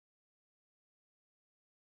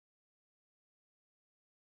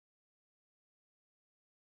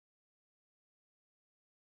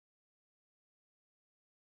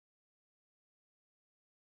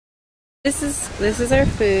This is our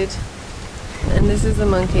food, and this is the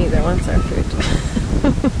monkey that wants our food.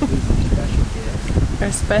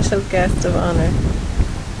 Our special guest of honor.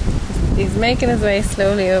 He's making his way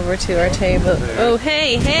slowly over to our table. Oh,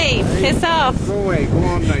 hey, piss off! Go away, go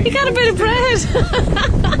on now. You got a bit of bread.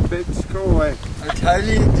 Bits, go away. I tell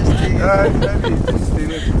you, just take it. I tell you, just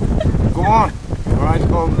steal it. Go on. All right,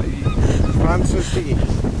 go on. Francis, you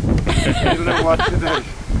don't know what to do.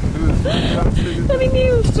 But he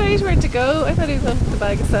knew straight where to go. I thought he was on the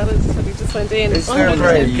bag of salads, but he just went in. Is there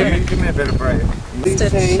bread? Give me a bit of bread.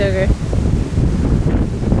 Just sugar.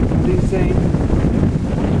 Please say.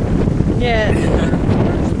 Yeah.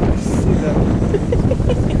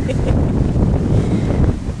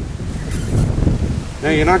 No,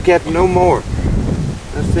 you're not getting no more.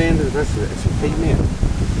 That's the end of the rest of it. It's a female.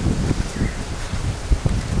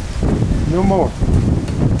 No more.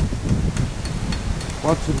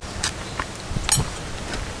 What's it?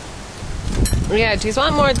 Yeah, do you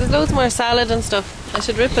want more? There's loads more salad and stuff. I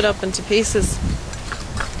should rip it up into pieces.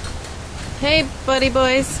 Hey, buddy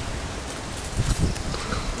boys.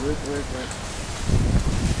 Wait.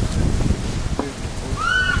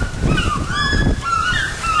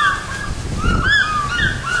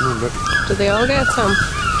 Do they all get some?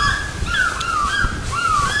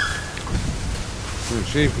 We'll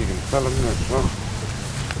see if you can fill them there as well.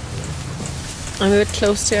 I'm a bit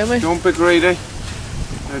close to you, am I? Don't be greedy.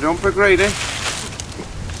 No, don't be greedy.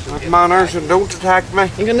 Have manners and don't attack me.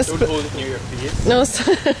 You're gonna Don't hold it near your face. No.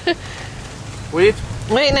 Wait.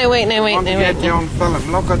 Wait now. I want to get you on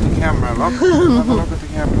film. Look at the camera. Look. Have a look at the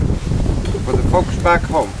camera. For the folks back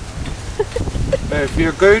home. If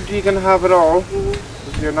you're good, you can have it all.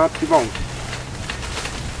 If you're not, you won't.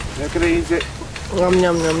 Take it easy. Yum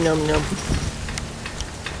yum yum yum yum.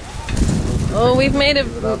 Oh, we've made a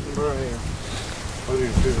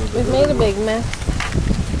big mess.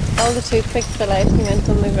 All the toothpicks fell out and went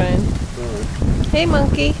on the ground. Right. Hey,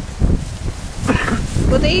 monkey.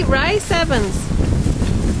 Would they eat rice, Evans?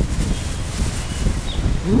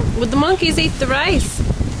 Would the monkeys eat the rice?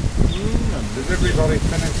 Is everybody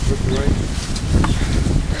finished with the rice?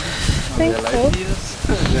 I think so.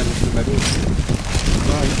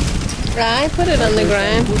 Right, put it on the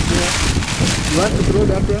ground. You want to throw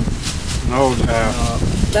that one? No,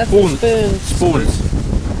 That's spoons. Spoons.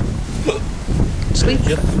 Sweet.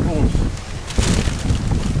 Just spoons.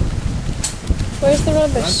 Where's the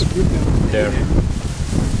rubbish? There.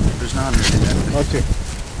 There's none really there. Okay.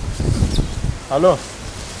 Hello.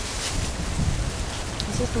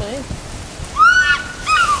 This is mine.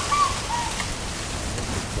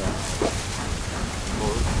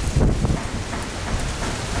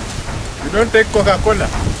 You don't take Coca-Cola?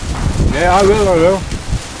 Yeah, I will.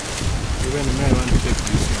 Even the man want to take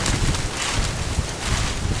this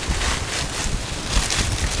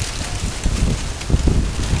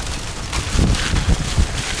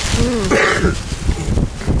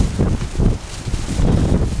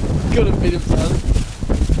Got a bit of fun.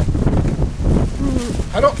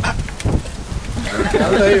 Hello.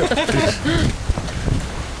 Hello.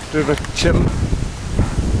 Do the chill.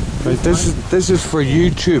 Right, this is for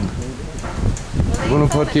YouTube. I'm gonna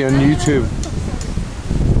put you on YouTube.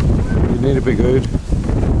 You need to be good.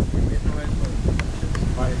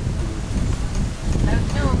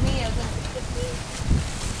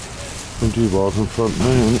 Don't you walk in front now?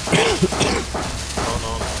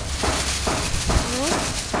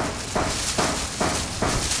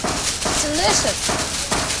 Delicious.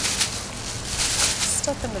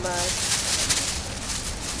 Stuck in the bag.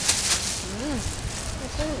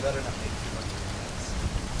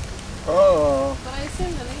 Oh. But I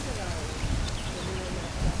assume the later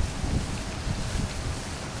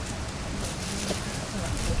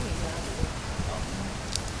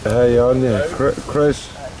Hey, Anya, Chris.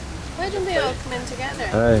 Why don't they all come in together?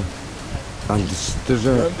 Hey, and there's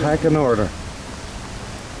a packing order.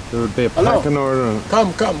 There would be a packing order.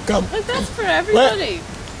 Come. Like, that's for everybody.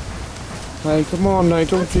 Hey, come on now,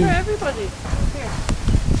 don't That's you? for everybody. Here.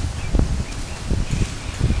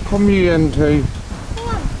 Come you in too. Come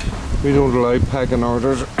on. We don't allow packing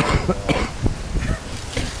orders.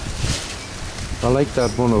 I like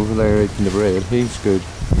that one over there eating the bread. He's good.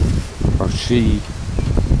 Or she.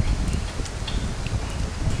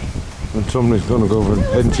 And somebody's going to go over and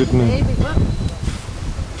pinch it now. Baby, what?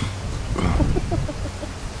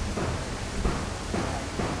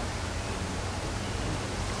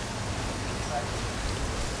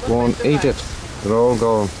 Go on, eat it. They're all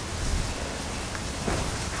gone.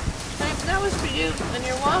 That was for you, and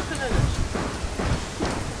you're walking in it.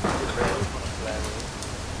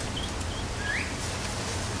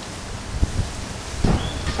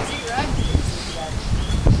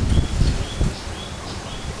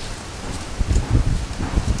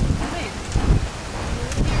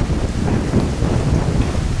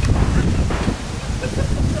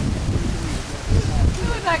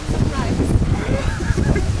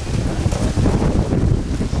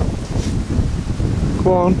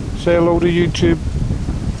 Come on, say hello to YouTube.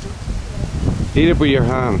 Eat it with your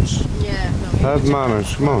hands. Yeah, no. Have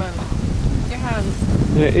manners, come on. Your hands.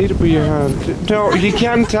 Yeah, eat it with your hands. No, you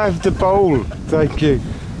can't have the bowl. Thank you.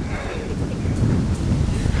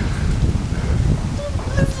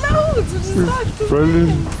 There's loads, which is not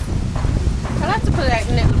Brilliant. I'll have to put it out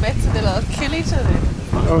in little bits and they'll all kill each other.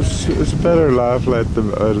 Oh, it's better laugh let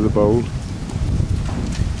them out of the bowl.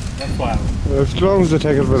 That's wild. As long as they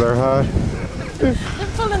take it with their heart. They're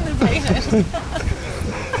pulling the brain out.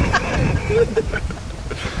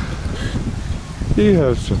 You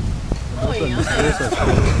have some. Oh, yeah. What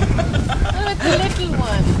about the little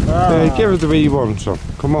one? Yeah, give it the wee one some.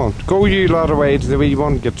 Come on. Go you lot away to the wee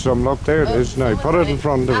one, get some. Look, there it is now. Put it in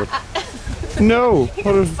front of it. No, You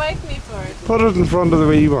can fight me for it. put it in front of the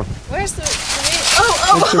wee one. Where's the wee?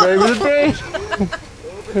 Oh, It's away with the braid.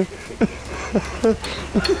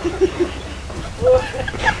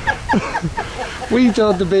 We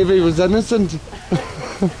thought the baby was innocent.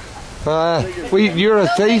 You're a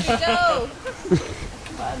thief. go.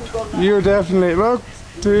 You're definitely, look,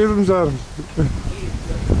 two of them's on him.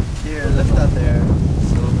 Here, lift that there.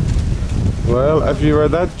 Well, if you were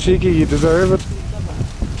that cheeky, you deserve it.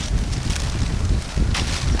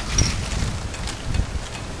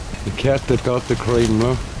 The cat that got the cream,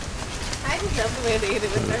 no? I just love the way they eat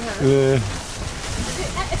it with their hands. Yeah.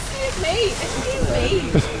 Excuse me.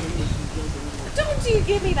 Don't you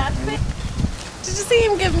give me that bit. Did you see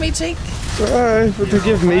him giving me cheek? Aye, but they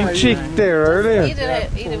give me cheek there earlier. Eat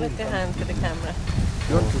it with your hand for the camera.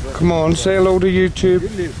 Come on, say hello to YouTube.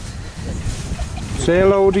 Say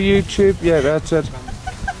hello to YouTube. Yeah, that's it.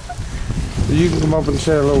 You can come up and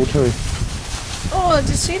say hello too. Oh,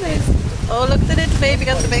 did she lose? Oh, look, the little baby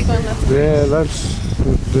got the big one. Yeah,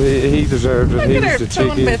 he deserved it. Look He at her was the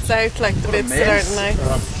throwing cheeky. bits out like the bits that aren't nice.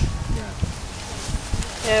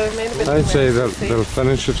 Yeah, we made a bit I'd of say mess. they'll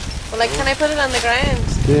finish it. Well, like, can I put it on the ground?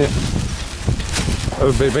 Yeah.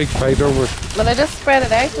 There'll be a big fight over it. Well, I just spread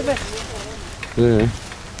it out a bit. Yeah. A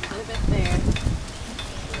bit there.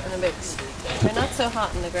 And a bit. They're not so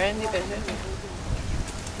hot in the ground, you bit. There.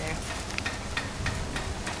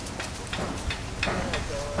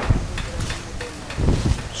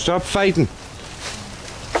 Stop fighting.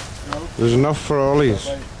 There's enough for all these.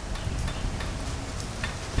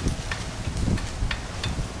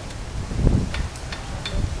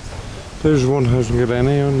 There's one hasn't got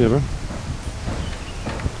any on, you know.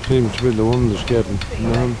 Seems to be the one that's getting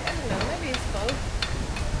none. I don't know, maybe he's full.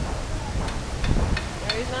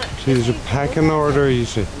 Or he's not. See, there's a packing order, you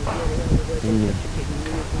see. Will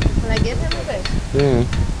I give him a bit? Yeah,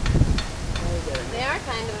 They are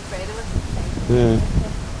kind of afraid of us. yeah.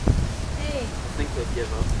 Hey, I think they'd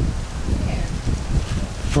give up. here.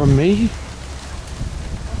 For me?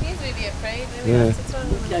 He's really afraid. Maybe Yeah. that's what's wrong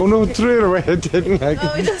with him. Oh no, threw it away, I didn't. Oh,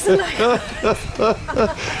 he doesn't like it.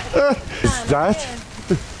 Is that?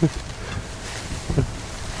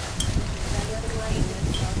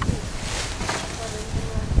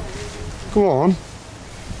 Come on.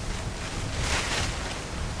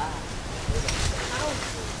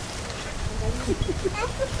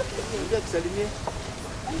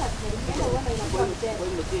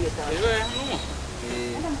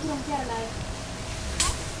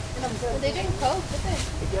 They drink Coke, did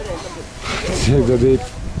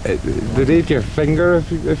they? They'd eat your finger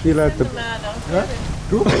if you let them.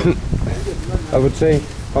 I would say,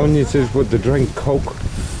 Anya says, would they drink Coke?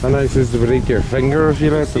 And I says, they would eat your finger if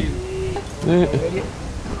you let them. Yeah.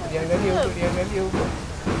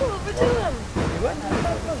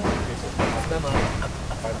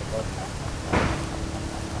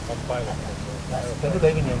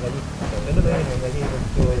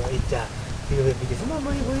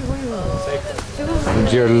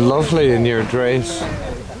 And you're lovely in your dress.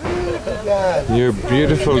 You're a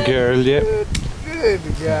beautiful girl, yeah. Good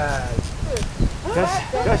God.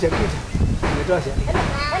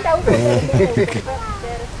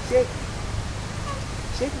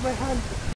 Shake my hand.